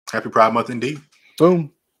Happy Pride Month indeed.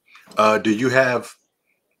 Boom. Do you have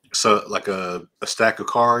like a stack of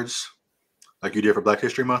cards like you did for Black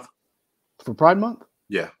History Month? For Pride Month?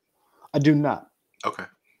 Yeah. I do not. Okay.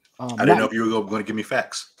 I didn't know if you were going to give me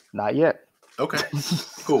facts. Not yet. Okay.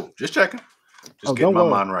 Cool. Just checking. Just Oh, getting don't my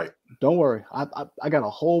worry. mind right. Don't worry. I got a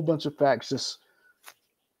whole bunch of facts just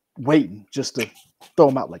waiting just to throw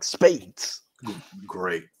them out like spades.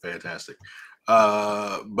 Great. Fantastic.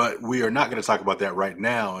 But we are not going to talk about that right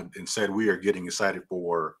now. Instead, we are getting excited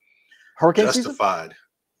for Hurricane Justified. season?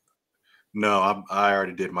 No, I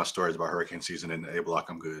already did my stories about hurricane season in the A block.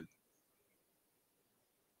 I'm good.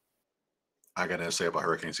 I got to say about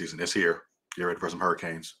hurricane season. It's here. Get ready for some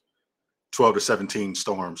hurricanes. 12 to 17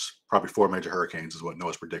 storms, probably 4 major hurricanes is what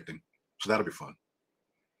Noah's predicting. So that'll be fun.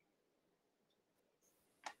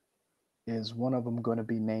 Is one of them going to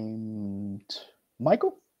be named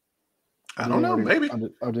Michael? I don't know. Maybe.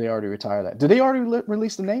 Or did they already retire that? Did they already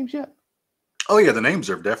release the names yet? Oh yeah, the names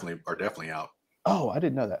are definitely out. Oh, I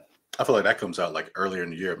didn't know that. I feel like that comes out like earlier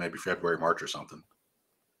in the year, maybe February, March or something.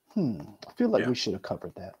 I feel like we should have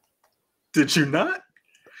covered that. Did you not?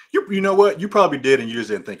 You know what? You probably did, and you just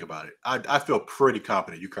didn't think about it. I feel pretty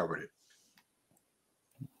confident you covered it.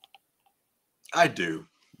 I do.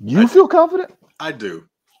 You feel confident? I do.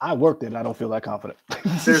 I worked it. I don't feel that confident.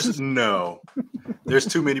 There's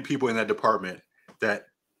too many people in that department that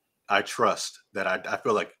I trust that I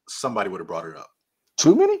feel like somebody would have brought it up.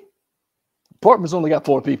 Too many? Department's only got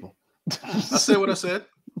 4 people. I said what I said.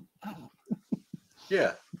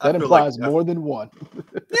 Yeah. That implies more than one.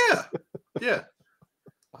 Yeah. Yeah.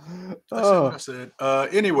 I said what I said.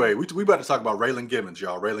 Anyway, we about to talk about Raylan Givens,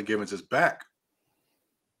 y'all. Raylan Givens is back.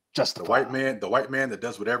 Just the white man that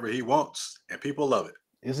does whatever he wants, and people love it.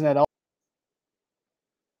 Isn't that all?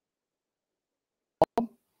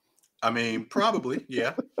 I mean, probably,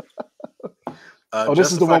 yeah.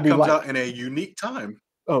 This is the one we comes like. out in a unique time.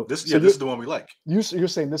 Oh, this is the one we like. You're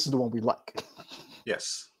saying this is the one we like.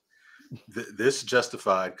 Yes. This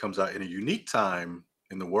Justified comes out in a unique time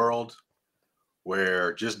in the world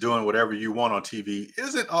where just doing whatever you want on TV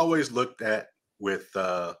isn't always looked at with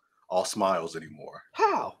all smiles anymore.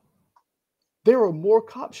 How? There are more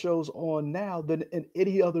cop shows on now than in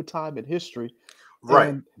any other time in history.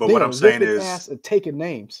 Right. But what I'm saying is taking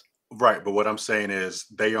names. Right. But what I'm saying is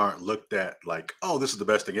they aren't looked at like, oh, this is the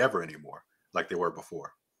best thing ever anymore, like they were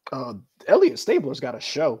before. Elliot-Stabler's got a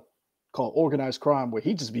show called Organized Crime where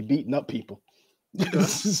he just be beating up people.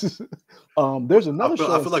 There's another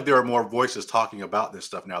show. I feel like there are more voices talking about this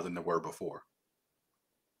stuff now than there were before.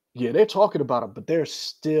 Yeah, they're talking about it, but there's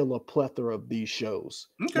still a plethora of these shows.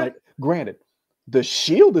 Okay. Like, granted, The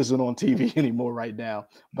Shield isn't on TV anymore right now,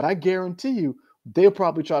 but I guarantee you they'll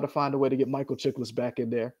probably try to find a way to get Michael Chiklis back in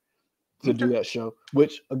there to do that show,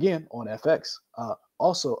 which, again, on FX,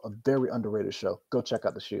 also a very underrated show. Go check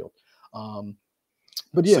out The Shield.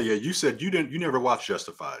 But yeah, so yeah, you said you never watched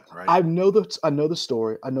Justified, right? I know the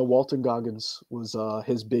story. I know Walton Goggins was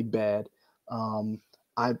his big bad.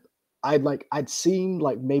 I'd seen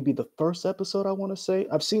like maybe the first episode. I want to say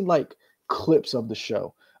I've seen like clips of the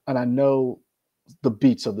show, and I know the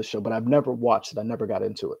beats of the show, but I've never watched it. I never got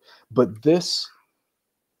into it. But this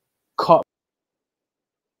caught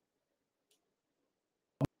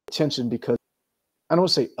my attention because I don't want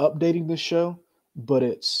to say updating the show, but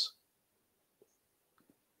it's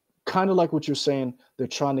kind of like what you're saying. They're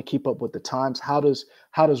trying to keep up with the times. How does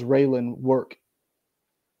Raylan work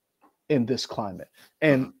in this climate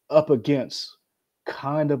and up against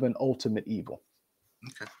kind of an ultimate evil?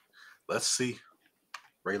 Okay, let's see.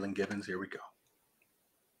 Raylan Givens, here we go.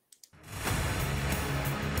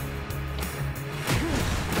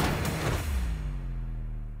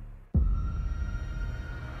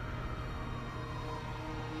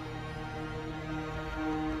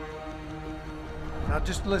 Now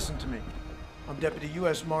just listen to me. I'm Deputy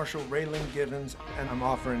U.S. Marshal Raylan Givens, and I'm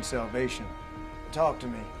offering salvation. Talk to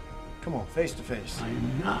me. Come on, face to face. I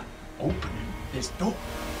am not opening this door.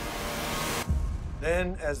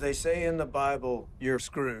 Then, as they say in the Bible, you're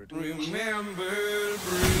screwed. Remember,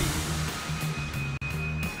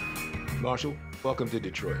 Marshal, welcome to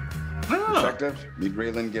Detroit. Detective, meet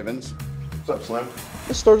Raylan Givens. What's up, Slim?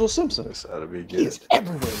 It's Sturgill Simpson. This ought to be good. He is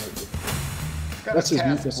everywhere lately. Got That's a his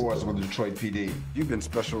task weakness. force with the Detroit PD. You've been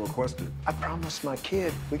special requested. I promised my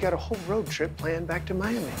kid we got a whole road trip planned back to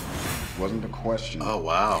Miami. Wasn't a question. Oh,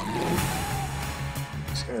 wow.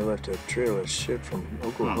 This guy left a trail of shit from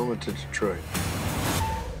Oklahoma to Detroit.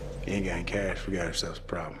 You ain't got cash, we got ourselves a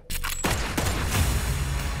problem.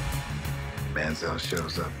 Manziel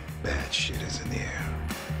shows up, bad shit is in the air.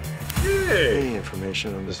 Hey. Any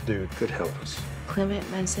information on this dude could help us. Clement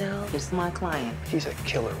Mansell is my client. He's a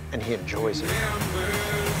killer, and he enjoys it.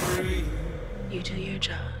 You do your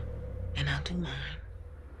job, and I'll do mine.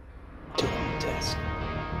 Do the test.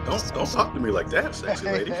 Don't talk to me like that, sexy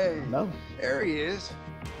lady. Hey, No. there he is.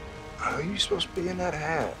 How are you supposed to be in that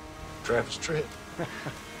hat? Travis Tritt.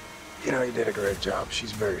 You know, you did a great job.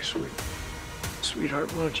 She's very sweet.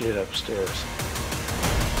 Sweetheart, why don't you head upstairs?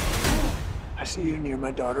 I see you near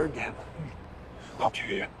my daughter again. I'll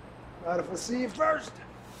kill you. Not if I see you first.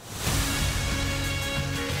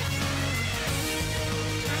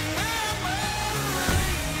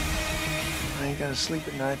 I ain't gonna sleep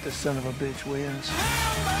at night. This son of a bitch wins.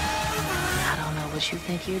 I don't know what you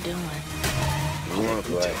think you're doing. You want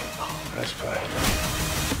to play? Let's play.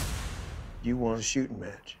 You want a shooting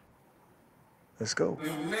match? Let's go.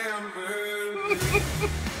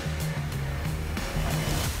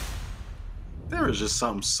 There is just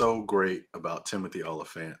something so great about Timothy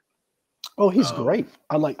Oliphant. Oh, he's great.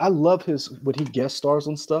 I love when he guest stars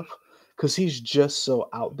and stuff because he's just so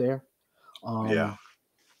out there. Yeah.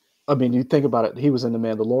 I mean, you think about it. He was in The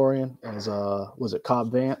Mandalorian as was it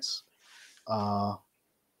Cobb Vance?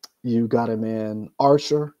 You got him in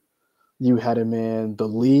Archer. You had him in The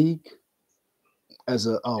League as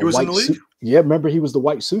a He was in The League? yeah, remember he was the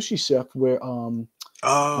white sushi chef where old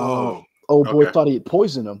boy okay. thought he had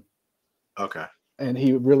poisoned him Okay. and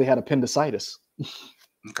he really had appendicitis.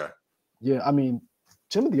 Okay. Yeah, I mean,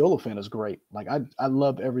 Timothy Oliphant is great. Like I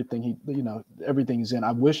love everything everything he's in.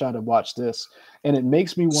 I wish I'd have watched this, and it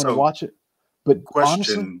makes me want to watch it. But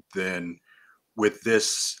Question honestly, then, with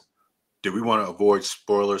this, do we want to avoid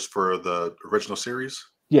spoilers for the original series?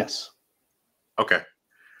 yes. Okay.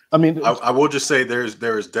 I mean, I will just say there is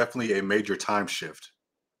definitely a major time shift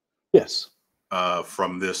yes.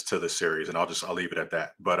 from this to the series, and I'll leave it at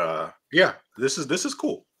that. But yeah, this is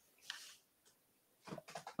cool.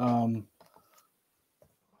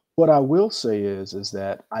 What I will say is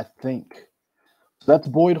that I think that's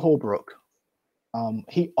Boyd Holbrook. And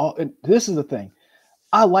this is the thing.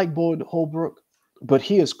 I like Boyd Holbrook, but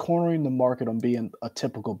he is cornering the market on being a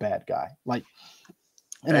typical bad guy. Like,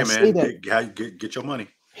 and Hey I say that get your money.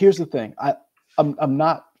 here's the thing. I'm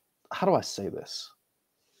not. How do I say this?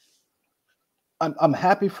 I'm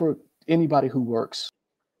happy for anybody who works.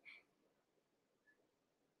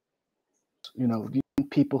 You know,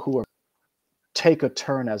 people who are take a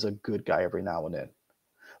turn as a good guy every now and then.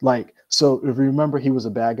 Like, so if you remember, he was a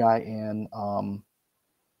bad guy in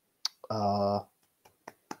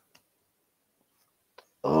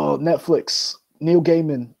Netflix, Neil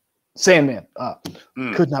Gaiman, Sandman.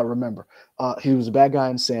 Could not remember. He was a bad guy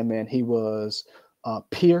in Sandman. He was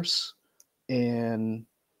Pierce in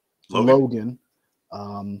Logan.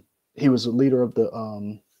 He was a leader of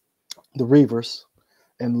the Reavers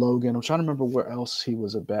in Logan. I'm trying to remember where else he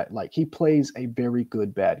was a bad. Like, he plays a very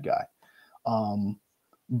good bad guy.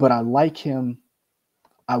 But I like him.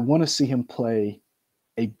 I want to see him play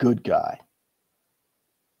a good guy.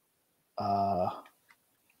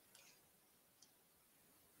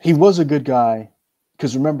 He was a good guy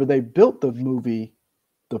because remember they built the movie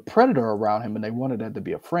The Predator around him and they wanted that to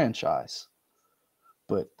be a franchise.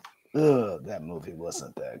 But that movie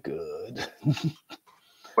wasn't that good.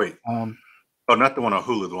 Wait. Oh, not the one on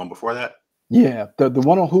Hulu, the one before that? Yeah, the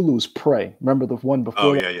one on Hulu is Prey. Remember the one before?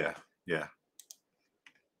 Oh, that? yeah.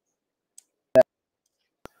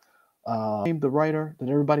 The writer that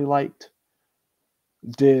everybody liked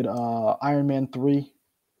did Iron Man 3.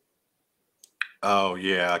 Oh,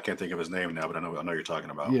 yeah. I can't think of his name now, but I know you're talking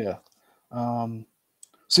about. Yeah.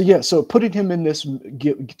 So putting him in this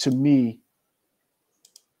to me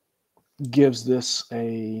gives this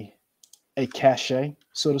a cachet,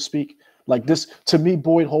 so to speak. Like this, to me,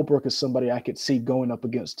 Boyd Holbrook is somebody I could see going up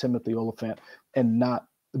against Timothy Oliphant and not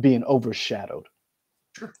being overshadowed.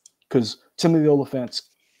 Sure. Because Timothy Oliphant's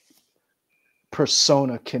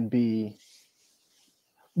persona can be.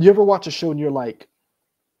 You ever watch a show and you're like,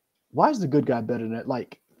 why is the good guy better than it?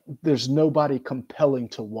 Like, there's nobody compelling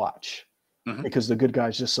to watch because the good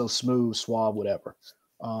guy's just so smooth, suave, whatever.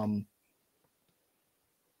 And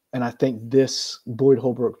I think this Boyd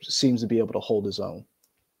Holbrook seems to be able to hold his own.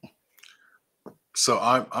 So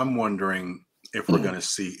I'm wondering if we're going to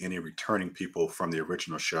see any returning people from the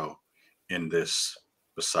original show in this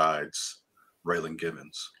besides Raylan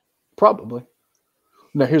Givens. Probably.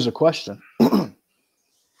 Now, here's a question.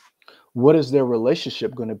 What is their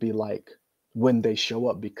relationship going to be like when they show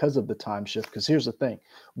up because of the time shift? Because here's the thing.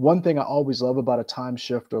 One thing I always love about a time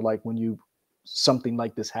shift or like when something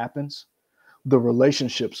like this happens, the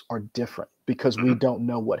relationships are different because we don't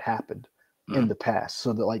know what happened in the past.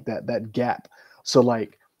 So that like that gap. So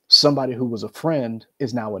like somebody who was a friend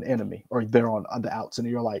is now an enemy, or they're on the outs, and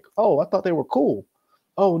you're like, oh, I thought they were cool.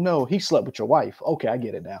 Oh no, he slept with your wife. Okay, I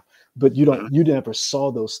get it now. But you never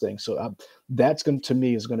saw those things. So that's going to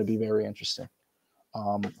me is going to be very interesting.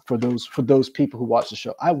 For those people who watch the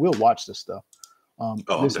show, I will watch this stuff.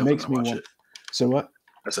 This makes me want. So what?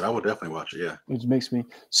 I said I will definitely watch it. Yeah, it makes me.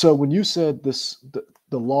 So when you said this,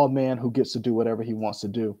 the lawman who gets to do whatever he wants to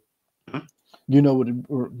do, you know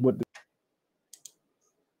what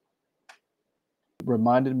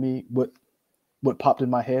reminded me what popped in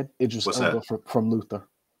my head? Idris Elba from Luther.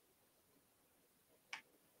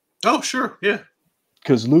 Oh, sure, yeah.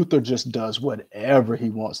 Because Luther just does whatever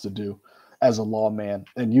he wants to do as a lawman.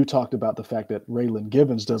 And you talked about the fact that Raylan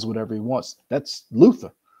Givens does whatever he wants. That's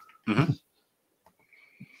Luther. Mm-hmm.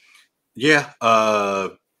 Yeah. I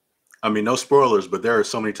mean, no spoilers, but there are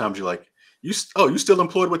so many times you're like, you still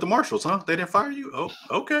employed with the Marshals, huh? They didn't fire you? Oh,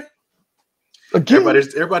 okay. Again,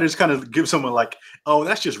 everybody's kind of give someone like, oh,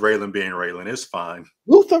 that's just Raylan being Raylan. It's fine.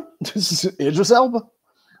 Luther. This is Idris Elba.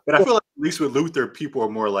 But I feel like at least with Luther, people are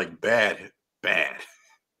more like bad.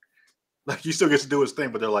 Like he still gets to do his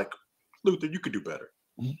thing, but they're like, Luther, you could do better.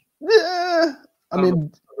 Yeah. I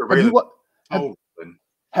mean,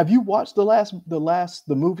 have you watched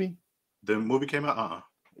the movie? The movie came out?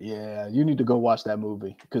 Yeah, you need to go watch that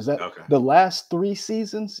movie because the last 3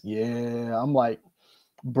 seasons, yeah, I'm like,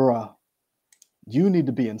 bruh, you need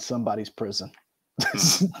to be in somebody's prison.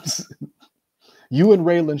 You and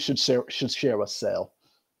Raylan should share a cell.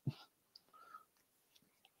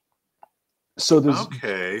 So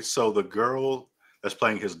so the girl that's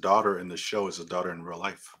playing his daughter in the show is his daughter in real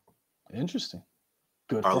life. Interesting.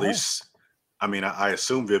 Good. Or at least, I mean, I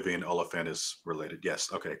assume Vivian Oliphant is related.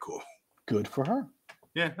 Yes. Okay. Cool. Good for her.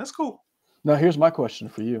 Yeah, that's cool. Now, here's my question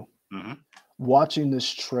for you. Mm-hmm. Watching this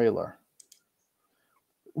trailer,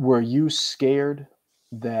 were you scared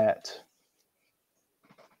that?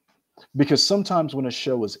 Because sometimes when a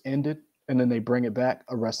show is ended and then they bring it back,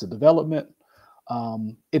 Arrested Development,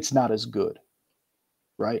 it's not as good,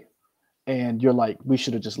 right? And you're like, we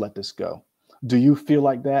should have just let this go. Do you feel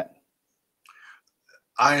like that?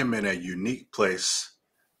 I am in a unique place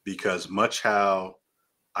because much how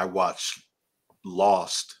I watched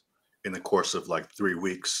Lost in the course of like 3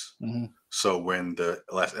 weeks. Mm-hmm. So when the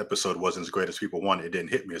last episode wasn't as great as people wanted, it didn't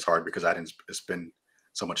hit me as hard because I didn't spend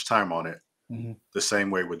so much time on it. Mm-hmm. The same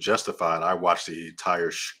way with Justified, I watched the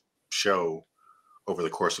entire show over the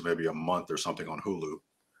course of maybe a month or something on Hulu.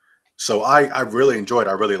 So I really enjoyed it.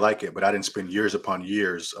 I really like it, but I didn't spend years upon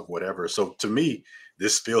years of whatever. So to me,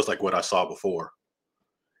 this feels like what I saw before.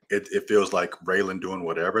 It feels like Raylan doing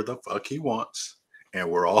whatever the fuck he wants, and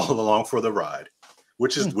we're all along for the ride,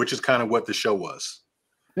 which is kind of what the show was.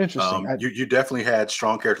 Interesting. You definitely had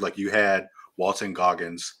strong characters, like you had Walton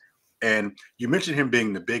Goggins, and you mentioned him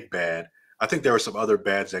being the big bad. I think there were some other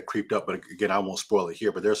bads that creeped up, but again, I won't spoil it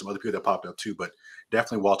here. But there's some other people that popped up too. But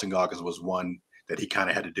definitely Walton Goggins was one that he kind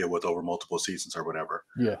of had to deal with over multiple seasons or whatever.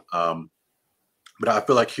 Yeah. But I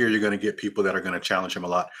feel like here you're going to get people that are going to challenge him a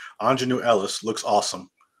lot. Anjanou Ellis looks awesome.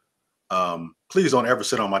 Please don't ever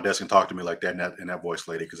sit on my desk and talk to me like that in that voice,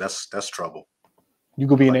 lady, because that's trouble. You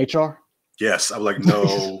gonna be in HR? Yes. I'm like,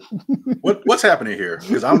 no. What's happening here?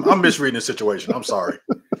 Because I'm misreading the situation. I'm sorry.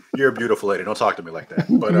 You're a beautiful lady. Don't talk to me like that.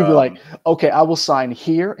 But you'd be like, okay, I will sign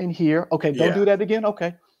here and here. Okay, don't do that again.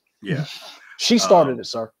 Okay. Yeah. She started it,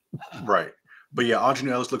 sir. Right. But yeah,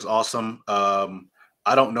 Anjanou Ellis looks awesome.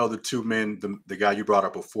 I don't know the two men, the guy you brought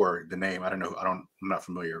up before, the name. I don't know. I'm not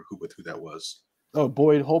familiar with who that was. Oh,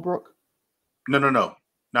 Boyd Holbrook? No.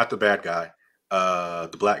 Not the bad guy.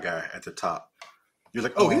 The black guy at the top. You're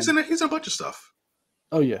like, oh, he's in a bunch of stuff.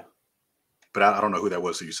 Oh yeah. But I don't know who that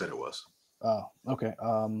was, so you said it was. Oh, okay.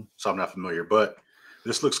 So I'm not familiar, but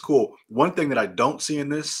this looks cool. One thing that I don't see in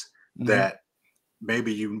this that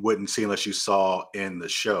maybe you wouldn't see unless you saw in the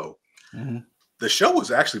show. Mm-hmm. The show was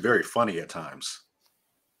actually very funny at times.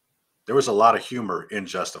 There was a lot of humor in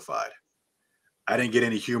Justified. I didn't get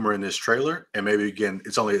any humor in this trailer, and maybe again,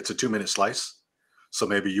 it's a 2-minute slice, so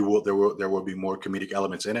maybe there will be more comedic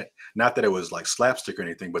elements in it. Not that it was like slapstick or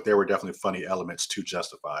anything, but there were definitely funny elements to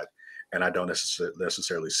Justified, and I don't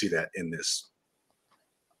necessarily see that in this.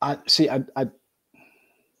 I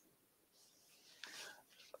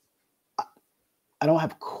don't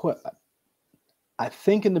have. I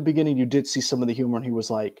think in the beginning you did see some of the humor, and he was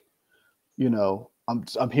like,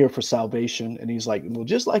 I'm here for salvation, and he's like, well,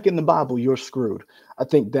 just like in the Bible, you're screwed. I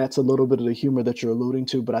think that's a little bit of the humor that you're alluding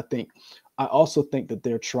to, but I also think that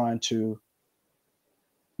they're trying to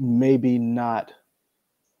maybe not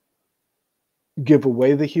give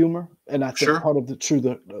away the humor, and I think part of the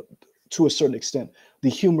to a certain extent, the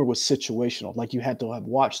humor was situational. Like you had to have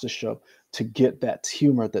watched the show to get that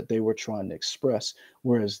humor that they were trying to express.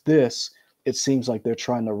 Whereas this, it seems like they're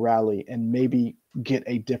trying to rally and maybe get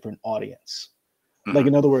a different audience. Like,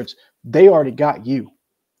 in other words, they already got you.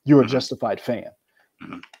 You're a Justified fan.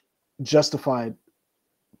 Justified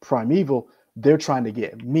Primeval, they're trying to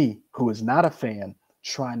get me, who is not a fan,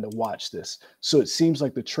 trying to watch this. So it seems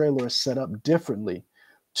like the trailer is set up differently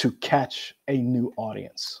to catch a new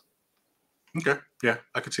audience. Okay. Yeah,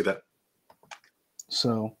 I can see that.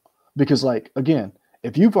 So, because like, again,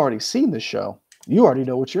 if you've already seen the show, you already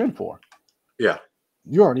know what you're in for. Yeah.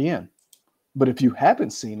 You're already in. But if you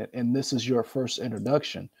haven't seen it and this is your first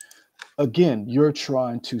introduction, again, you're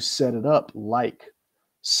trying to set it up like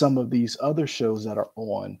some of these other shows that are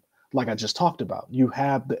on, like I just talked about. You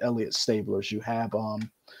have the Elliot-Stablers, you have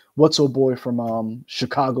what's old boy from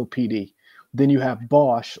Chicago PD. Then you have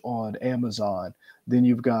Bosch on Amazon. Then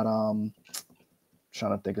you've got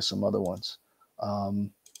trying to think of some other ones.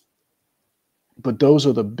 But those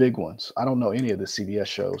are the big ones. I don't know any of the CBS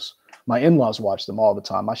shows. My in-laws watch them all the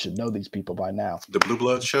time. I should know these people by now. The Blue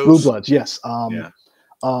Bloods shows? Blue Bloods, yes. Yeah.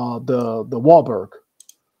 The Wahlberg.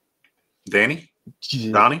 Danny?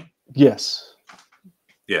 Donnie? Yes.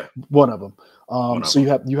 Yeah. One of them. One of So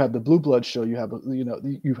them. you have the Blue Blood show. You have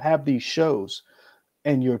you have these shows,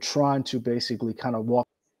 and you're trying to basically kind of walk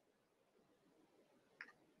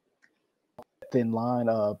thin line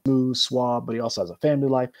of smooth, suave, but he also has a family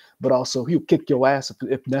life, but also he'll kick your ass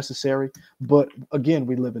if necessary. But again,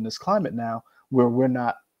 we live in this climate now where we're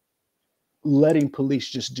not letting police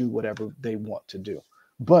just do whatever they want to do,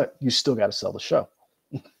 but you still got to sell the show.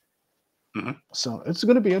 So it's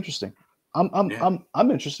going to be interesting. I'm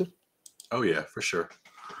interested. Oh yeah, for sure.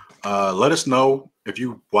 Let us know if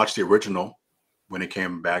you watched the original when it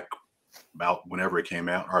came back, about whenever it came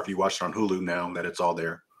out, or if you watched it on Hulu now that it's all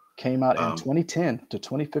there. Came out in 2010 to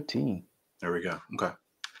 2015. There we go. Okay.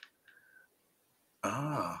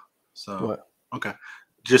 So What? Okay.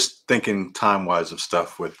 Just thinking time wise of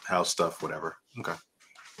stuff with house stuff, whatever. Okay.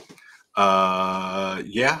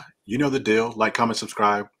 Yeah, you know the deal. Like, comment,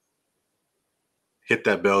 subscribe. Hit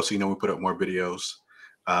that bell so you know we put up more videos.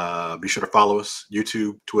 Be sure to follow us: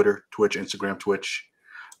 YouTube, Twitter, Twitch, Instagram, Twitch.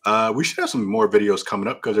 We should have some more videos coming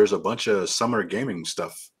up because there's a bunch of summer gaming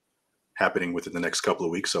stuff happening within the next couple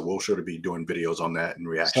of weeks. So we'll sure to be doing videos on that and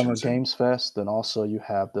reactions. Summer Games Fest. Then also you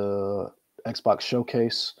have the Xbox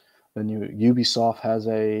Showcase. Then Ubisoft has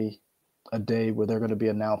a day where they're going to be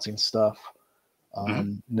announcing stuff.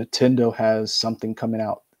 Nintendo has something coming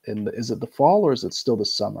out is it the fall or is it still the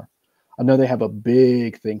summer? I know they have a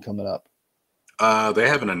big thing coming up. They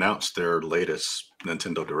haven't announced their latest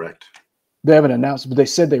Nintendo Direct. They haven't announced, but they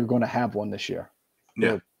said they were going to have one this year.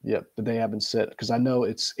 Yeah. Yeah, but they haven't said, because I know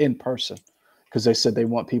it's in person, because they said they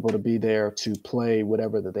want people to be there to play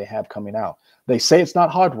whatever that they have coming out. They say it's not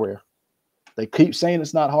hardware. They keep saying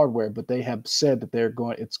it's not hardware, but they have said that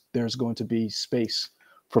there's going to be space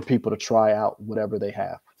for people to try out whatever they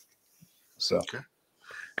have. So okay,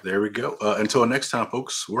 there we go. Until next time,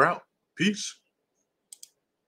 folks, we're out. Peace.